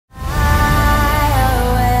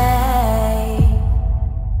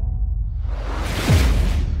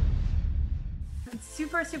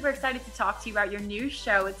super excited to talk to you about your new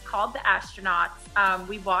show. It's called The Astronauts.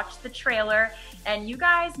 We watched the trailer, and you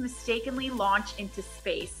guys mistakenly launch into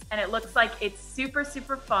space, and it looks like it's super,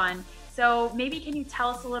 super fun. So maybe can you tell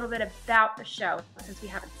us a little bit about the show, since we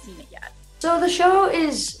haven't seen it yet? So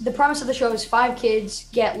the premise of the show is 5 kids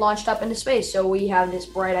get launched up into space. So we have this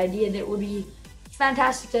bright idea that it would be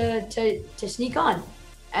fantastic to sneak on.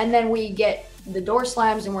 And then we get the door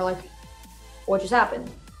slams and we're like, what just happened?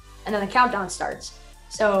 And then the countdown starts.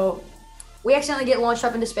 So we accidentally get launched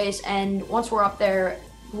up into space, and once we're up there,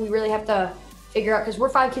 we really have to figure out, because we're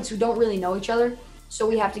 5 kids who don't really know each other, so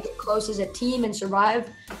we have to get close as a team and survive.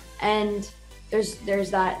 And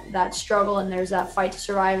there's that struggle, and there's that fight to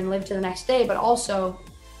survive and live to the next day, but also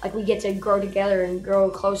like we get to grow together and grow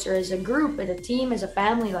closer as a group, as a team, as a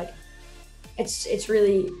family. Like it's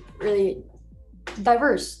really, really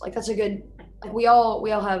diverse. Like that's a good, like we all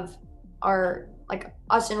have our, like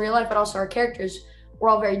us in real life, but also our characters, we're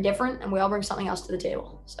all very different and we all bring something else to the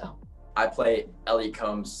table. So I play Elliot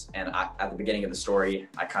Combs, and at the beginning of the story,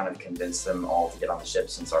 I kind of convinced them all to get on the ship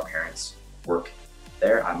since our parents work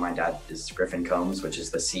there. My dad is Griffin Combs, which is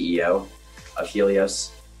the CEO of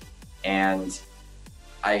Helios, and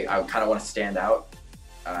I kind of want to stand out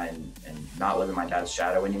and not live in my dad's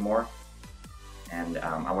shadow anymore. And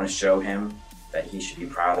I want to show him that he should be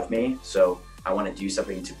proud of me. So I want to do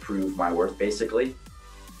something to prove my worth, basically.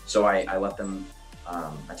 So I let them,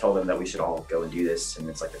 I told them that we should all go and do this, and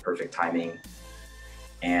it's like the perfect timing.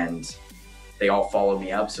 And they all follow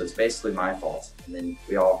me up, so it's basically my fault. And then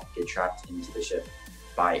we all get trapped into the ship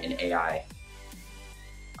by an AI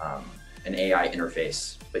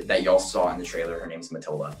interface that y'all saw in the trailer. Her name's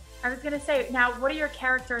Matilda. I was gonna say, now what are your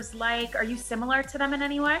characters like? Are you similar to them in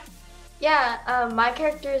any way? Yeah, my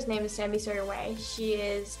character's name is Sammy Sawyer Way. She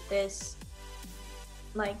is this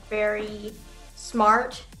like very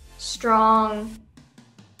smart, strong,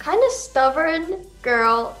 kind of stubborn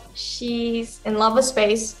girl. She's in love with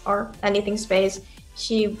space, or anything space.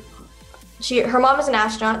 Her mom is an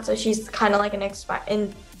astronaut, so she's kind of like an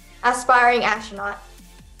aspiring astronaut.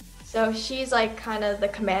 So she's like kind of the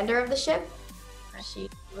commander of the ship. She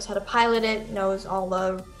knows how to pilot it, knows all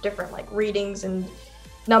the different like readings and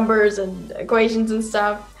numbers and equations and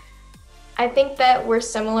stuff. I think that we're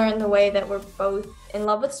similar in the way that we're both in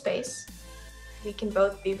love with space. We can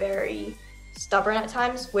both be very stubborn at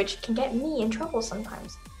times, which can get me in trouble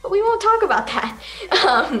sometimes, but we won't talk about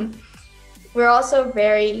that. We're also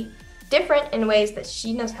very different in ways that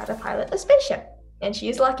she knows how to pilot a spaceship, and she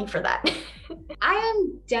is lucky for that. I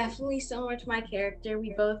am definitely similar to my character.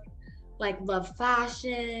 We both like love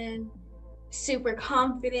fashion, super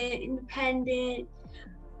confident, independent,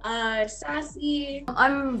 sassy.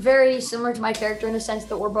 I'm very similar to my character in the sense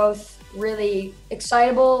that we're both really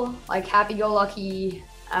excitable, like happy-go-lucky,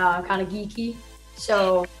 kind of geeky.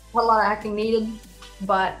 So not a lot of acting needed,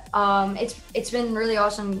 but it's been really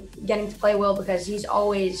awesome getting to play Will, because he's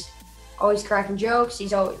always cracking jokes.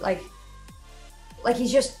 He's always like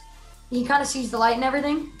he kind of sees the light in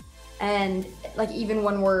everything, and like even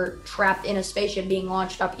when we're trapped in a spaceship being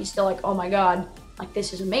launched up, he's still like, oh my god, like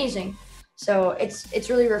this is amazing. So it's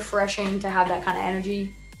really refreshing to have that kind of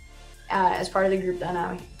energy as part of the group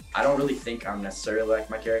dynamic. I don't really think I'm necessarily like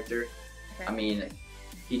my character. Okay. I mean,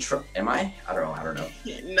 am I? I don't know.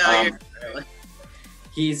 No, you're really.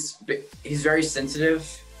 He's very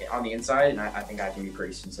sensitive on the inside, and I think I can be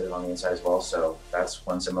pretty sensitive on the inside as well. So that's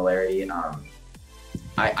one similarity.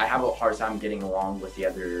 I have a hard time getting along with the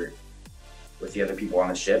other people on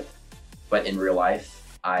the ship, but in real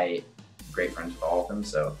life, I'm great friends with all of them.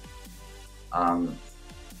 So, and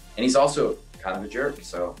he's also kind of a jerk.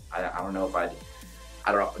 So I don't know if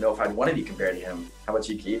I'd want to be compared to him. How about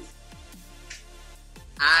you, Keith?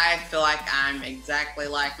 I feel like I'm exactly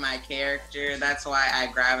like my character. That's why I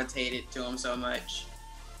gravitated to him so much.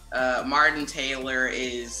 Martin Taylor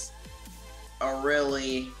is a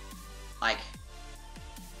really, like,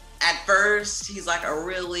 at first he's like a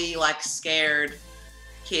really like scared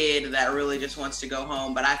kid that really just wants to go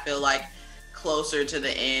home, but I feel like closer to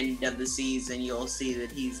the end of the season you'll see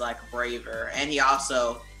that he's like braver, and he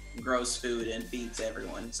also grows food and feeds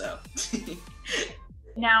everyone. So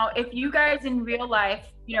now, if you guys in real life,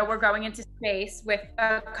 were going into space with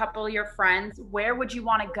a couple of your friends, where would you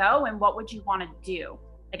want to go and what would you want to do?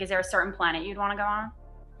 Like, is there a certain planet you'd want to go on?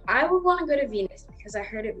 I would want to go to Venus because I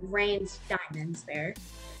heard it rains diamonds there.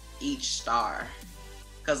 Each star,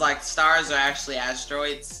 because like stars are actually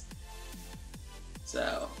asteroids,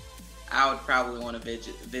 so I would probably want to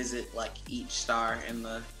visit like each star in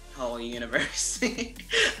the whole universe.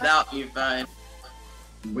 That would be fun.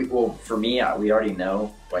 Well, for me, we already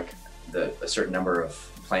know like a certain number of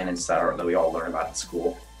planets that we all learn about in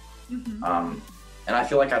school. And I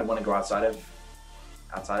feel like I'd want to go outside of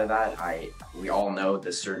that. We all know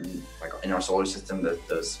the certain, like in our solar system,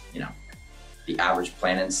 those the average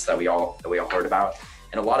planets that we all heard about,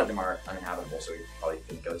 and a lot of them are uninhabitable, so we probably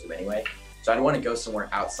couldn't go to anyway. So I'd want to go somewhere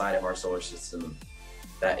outside of our solar system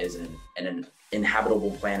that is an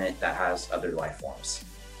inhabitable planet that has other life forms.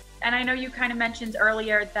 And I know you kind of mentioned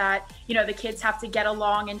earlier that, the kids have to get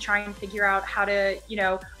along and try and figure out how to,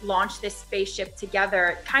 launch this spaceship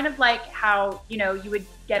together, kind of like how, you would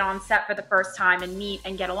get on set for the first time and meet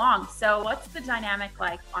and get along. So what's the dynamic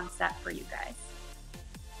like on set for you guys?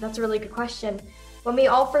 That's a really good question. When we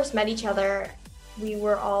all first met each other, we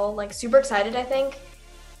were all like super excited, I think.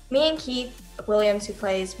 Me and Keith Williams, who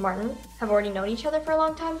plays Martin, have already known each other for a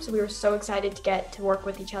long time, so we were so excited to get to work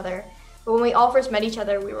with each other. But when we all first met each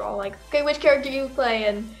other, we were all like, okay, which character do you play?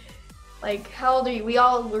 And like, how old are you? We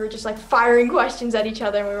were just like firing questions at each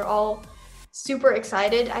other, and we were all super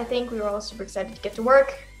excited. I think we were all super excited to get to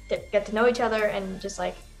work, get to know each other, and just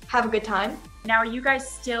like have a good time. Now, are you guys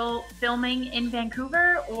still filming in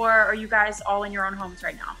Vancouver, or are you guys all in your own homes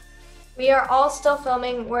right now? We are all still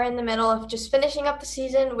filming. We're in the middle of just finishing up the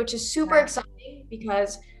season, which is super exciting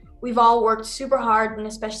because we've all worked super hard, and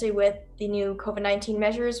especially with the new COVID-19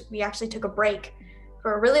 measures, we actually took a break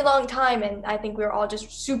for a really long time, and I think we were all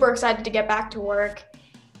just super excited to get back to work.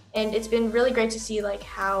 And it's been really great to see like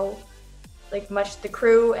how much the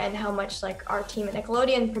crew and how much like our team at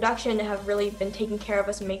Nickelodeon production have really been taking care of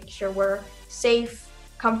us and making sure we're safe,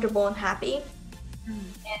 comfortable, and happy,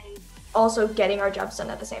 and also getting our jobs done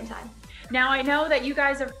at the same time. Now, I know that you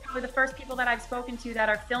guys are probably the first people that I've spoken to that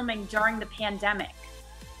are filming during the pandemic.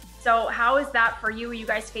 So how is that for you? Are you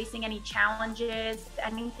guys facing any challenges,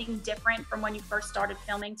 anything different from when you first started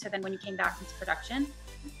filming to then when you came back into production?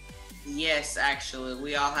 Yes, actually,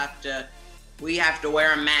 we have to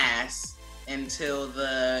wear a mask until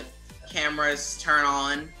the cameras turn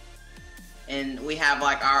on, and we have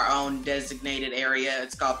like our own designated area.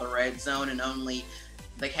 It's called the red zone, and only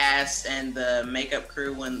the cast and the makeup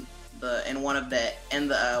crew one of the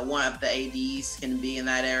ADs can be in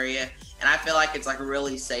that area. And I feel like it's like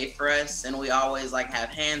really safe for us, and we always like have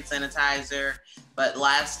hand sanitizer. But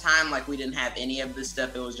last time, like, we didn't have any of this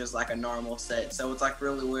stuff. It was just like a normal set. So it's like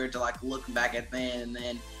really weird to like look back at then, and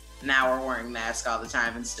then now we're wearing masks all the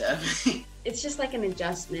time and stuff. It's just like an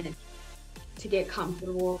adjustment to get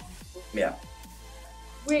comfortable. Yeah.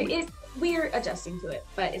 We're adjusting to it,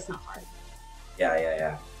 but it's not hard.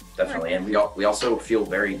 Yeah. Definitely. And we also feel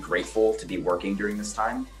very grateful to be working during this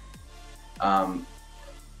time.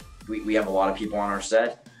 We have a lot of people on our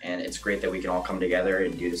set, and it's great that we can all come together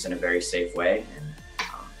and do this in a very safe way. And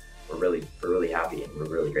we're really happy, and we're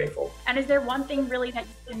really grateful. And is there one thing really that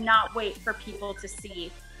you cannot wait for people to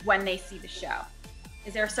see when they see the show?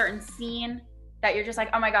 Is there a certain scene that you're just like,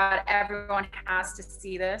 oh my God, everyone has to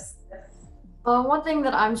see this? One thing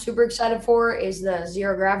that I'm super excited for is the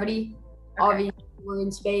zero gravity. Okay. Obviously, we're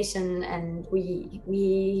in space, and we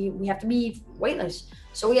have to be weightless.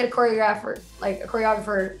 So we had a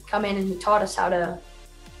choreographer come in, and he taught us how to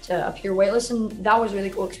appear weightless, and that was a really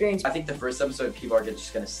cool experience. I think the first episode, people are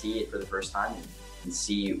just going to see it for the first time and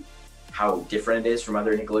see how different it is from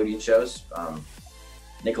other Nickelodeon shows.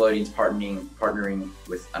 Nickelodeon's partnering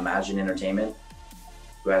with Imagine Entertainment,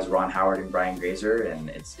 who has Ron Howard and Brian Grazer, and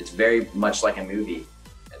it's very much like a movie.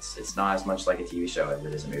 It's not as much like a TV show as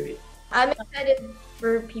it is a movie. I'm excited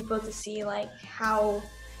for people to see like how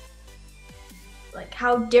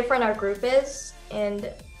different our group is,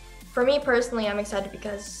 and for me personally, I'm excited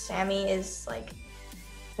because Sammy is like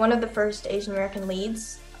one of the first Asian American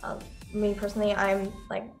leads. Me personally, I'm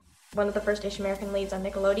like one of the first Asian American leads on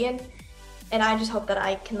Nickelodeon, and I just hope that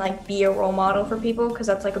I can like be a role model for people, because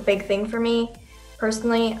that's like a big thing for me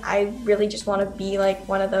personally. I really just want to be like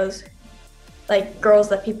one of those like girls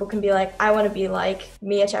that people can be like, I want to be like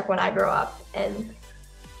Mia Check when I grow up. And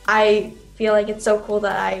I feel like it's so cool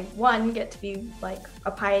that I, one, get to be like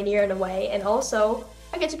a pioneer in a way, and also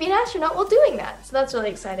I get to be an astronaut while doing that. So that's really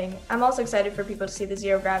exciting. I'm also excited for people to see the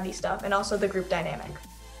zero gravity stuff and also the group dynamic.